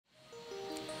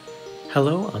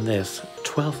Hello on this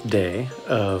 12th day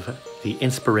of the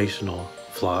Inspirational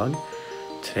vlog.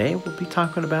 Today we'll be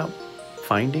talking about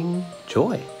finding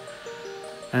joy.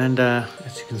 And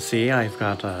as you can see, I've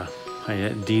got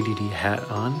my DDD hat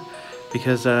on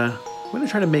because I'm going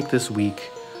to try to make this week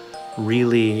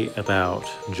really about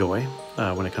joy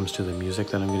when it comes to the music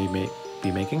that I'm going to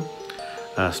be making.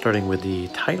 Starting with the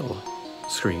title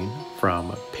screen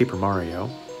from Paper Mario.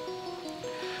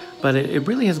 But it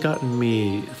really has gotten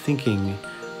me thinking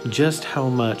just how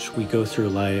much we go through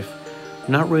life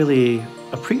not really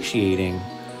appreciating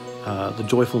the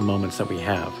joyful moments that we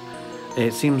have.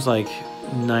 It seems like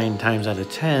 9 times out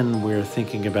of 10 we're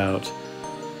thinking about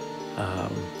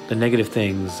the negative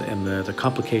things and the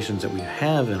complications that we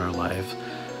have in our life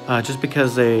just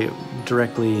because they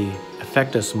directly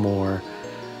affect us more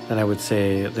than I would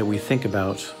say that we think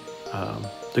about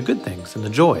the good things and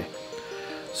the joy.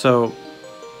 So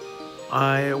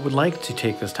I would like to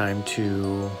take this time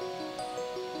to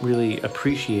really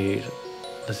appreciate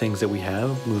the things that we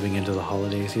have moving into the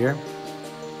holidays here.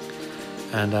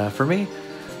 And for me,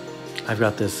 I've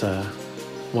got this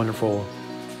wonderful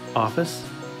office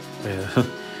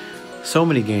with so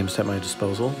many games at my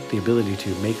disposal, the ability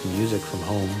to make music from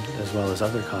home as well as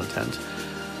other content,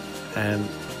 and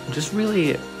just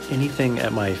really anything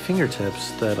at my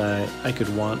fingertips that I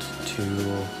could want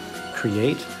to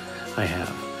create, I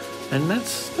have. And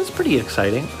that's pretty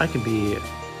exciting. I can be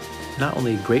not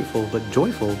only grateful but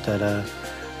joyful that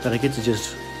I get to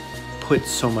just put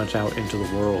so much out into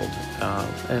the world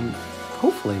and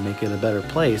hopefully make it a better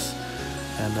place,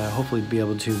 and hopefully be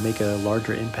able to make a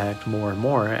larger impact more and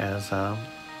more as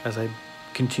I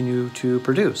continue to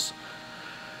produce.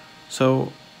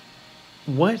 So,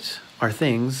 what are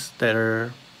things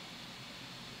that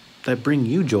bring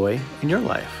you joy in your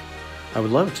life? I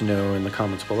would love to know in the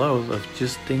comments below of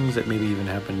just things that maybe even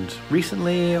happened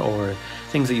recently or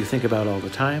things that you think about all the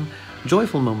time,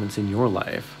 joyful moments in your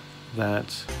life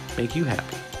that make you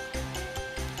happy.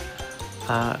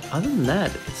 Other than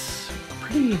that, it's a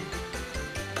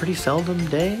pretty seldom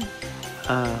day.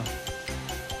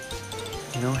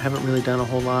 Haven't really done a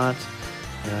whole lot.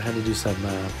 I had to do some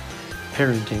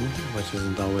parenting, which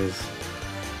isn't always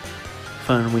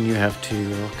fun when you have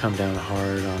to come down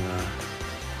hard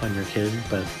on your kid,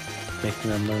 but making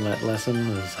them learn that lesson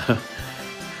is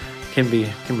can be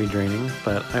draining.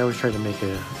 But I always try to make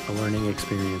a learning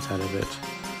experience out of it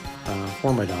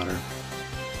for my daughter,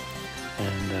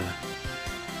 and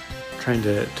trying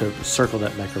to circle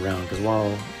that back around, because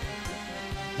while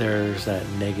there's that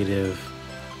negative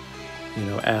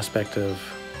aspect of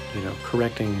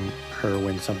correcting her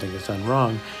when something is done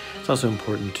wrong, it's also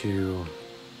important to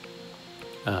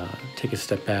take a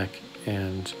step back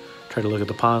and try to look at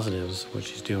the positives, what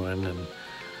she's doing,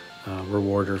 and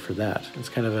reward her for that. It's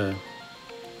kind of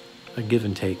a give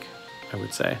and take, I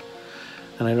would say.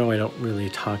 And I know I don't really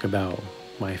talk about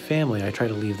my family. I try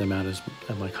to leave them out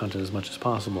of my content as much as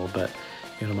possible, but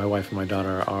my wife and my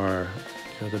daughter are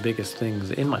the biggest things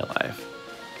in my life.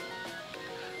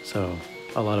 So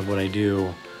a lot of what I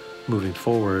do moving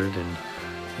forward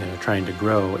and trying to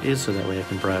grow is so that way I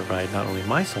can provide not only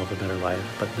myself a better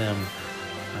life, but them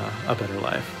a better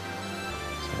life.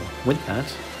 So with that,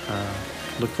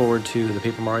 look forward to the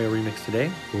Paper Mario remix today.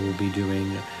 We'll be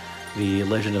doing the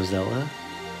Legend of Zelda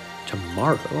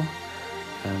tomorrow,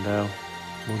 and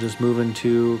we'll just move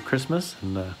into Christmas.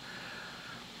 And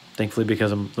thankfully,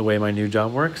 because of the way my new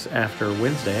job works, after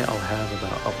Wednesday I'll have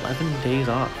about 11 days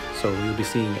off. So you'll be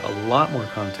seeing a lot more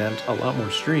content, a lot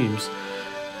more streams.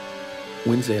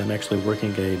 Wednesday I'm actually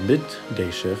working a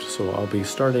midday shift, so I'll be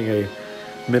starting a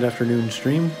mid-afternoon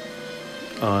stream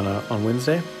on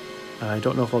Wednesday. I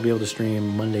don't know if I'll be able to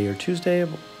stream Monday or Tuesday.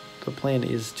 The plan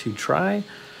is to try,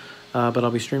 but I'll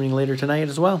be streaming later tonight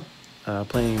as well,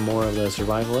 playing more of the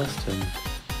Survivalist and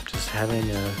just having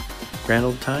a grand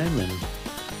old time, and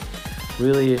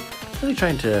really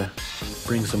trying to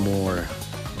bring some more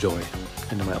joy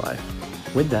into my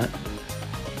life. With that,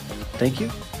 thank you.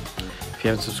 If you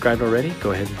haven't subscribed already,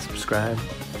 go ahead and subscribe.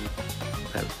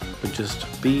 That would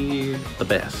just be the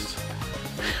best.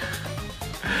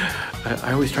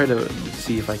 I always try to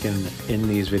see if I can end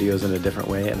these videos in a different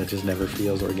way, and it just never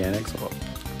feels organic, so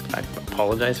I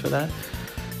apologize for that.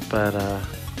 But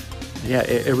yeah,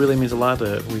 it really means a lot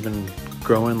that we've been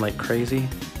growing like crazy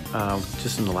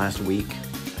just in the last week.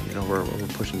 We're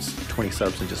pushing 20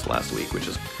 subs in just last week, which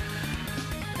is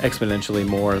exponentially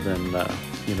more than the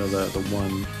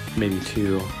 1, maybe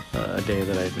 2 a day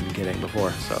that I've been getting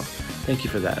before. So thank you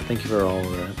for that. Thank you for all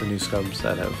the new subs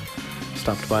that have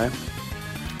stopped by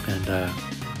and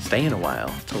staying a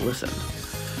while to listen.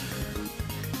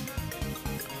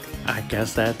 I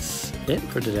guess that's it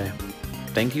for today.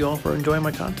 Thank you all for enjoying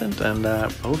my content, and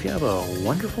I hope you have a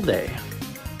wonderful day.